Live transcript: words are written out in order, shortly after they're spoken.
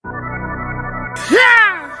We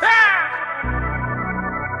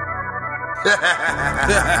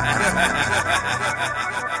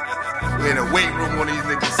in a weight room on these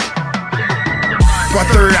niggas. My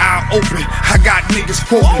third eye open, I got niggas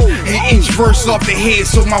quoting, and each verse off the head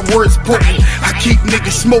so my words potent. I keep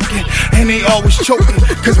niggas smoking, and they always choking,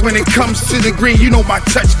 cause when it comes to the green, you know my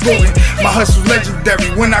touch golden. My hustle legendary,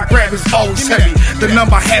 when I grab it's always heavy. The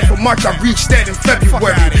number I had for March, I reached that in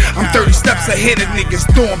February. I'm 30 steps ahead of niggas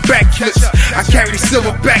doing backflips. I carry the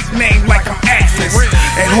silverback name like I'm Atlas,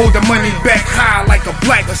 and hold the money back high like a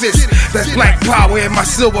black fist. That's black power and my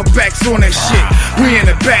silverbacks on that shit. We in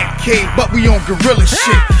the back cave, but we on gorilla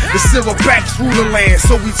shit. The silverbacks rule the land,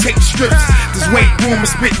 so we take strips. This weight room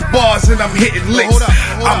is spitting bars and I'm hitting licks.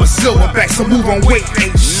 I'm a silverback, so move on weight,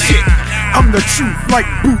 ain't shit. I'm the truth, like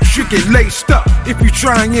boots, you get laced up. If you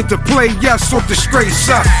trying to play us off the straight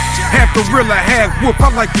up. Half gorilla, half wolf,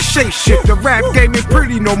 I like to shake shit. The rap game ain't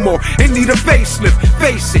pretty no more, it need a facelift.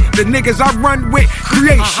 Face it, the niggas I run with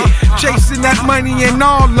create shit. Chasing that money and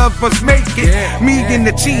all of us make it. Me and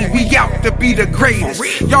the team, we out to be the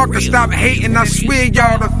greatest. Y'all can stop hating, I swear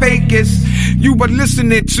y'all the fakest. You were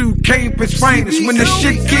listening to Campus Finest. When the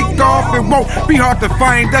shit kick off, it won't be hard to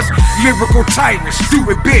find us. Lyrical tyrants, do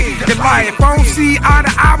it big. You lie if I don't see eye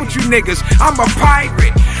to eye with you niggas, I'm a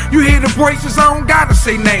pirate. You hear the voices, I don't gotta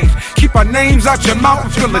say names. Keep our names out your mouth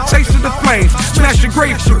and feel the taste of the flames. Smash your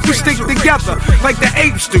grapefruit, we stick together like the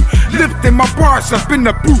apes do. Lifting my bars up in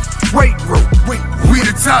the booth, weight room. We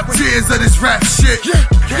the top tiers of this rap shit.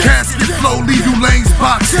 Casket flow, leave you lanes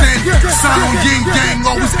boxed in. Sign on yin yang,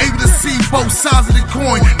 always able to see both sides of the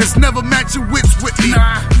coin. There's never matching wits with me.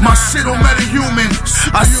 My shit on metahuman.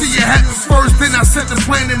 I see it happen first, then I set the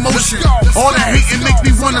plan in motion. All that hating make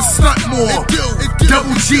me wanna stunt more.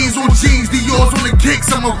 Double G's on jeans, the yours on the kicks.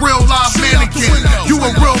 I'm a real live mannequin. You a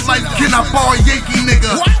real life, can I borrow a Yankee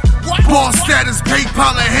nigga? Ball status,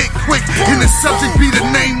 PayPal and hit quick. And the subject be the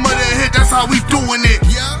name of the hit, that's how we doing it.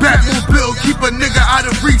 Batmobile, keep a nigga out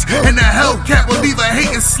of reach. And the Hellcat will leave a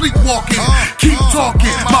hating sleepwalking. Keep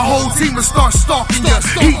talking, my whole team will start stalking ya.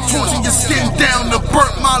 Heat torching your skin down to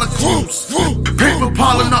burnt molecules. Paper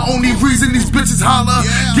pollen, the only reason these bitches holler.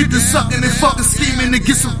 Get the sucking and fucking scheming to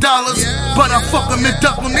get some dollars. But I fuck them and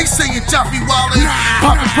duck when they saying Joffy Wallin.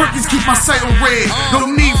 Poppin' Perkins, keep my sight on red. No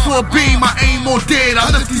need for a beam, I aim more dead. I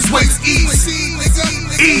lift these weights easy.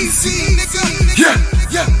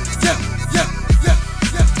 Yeah.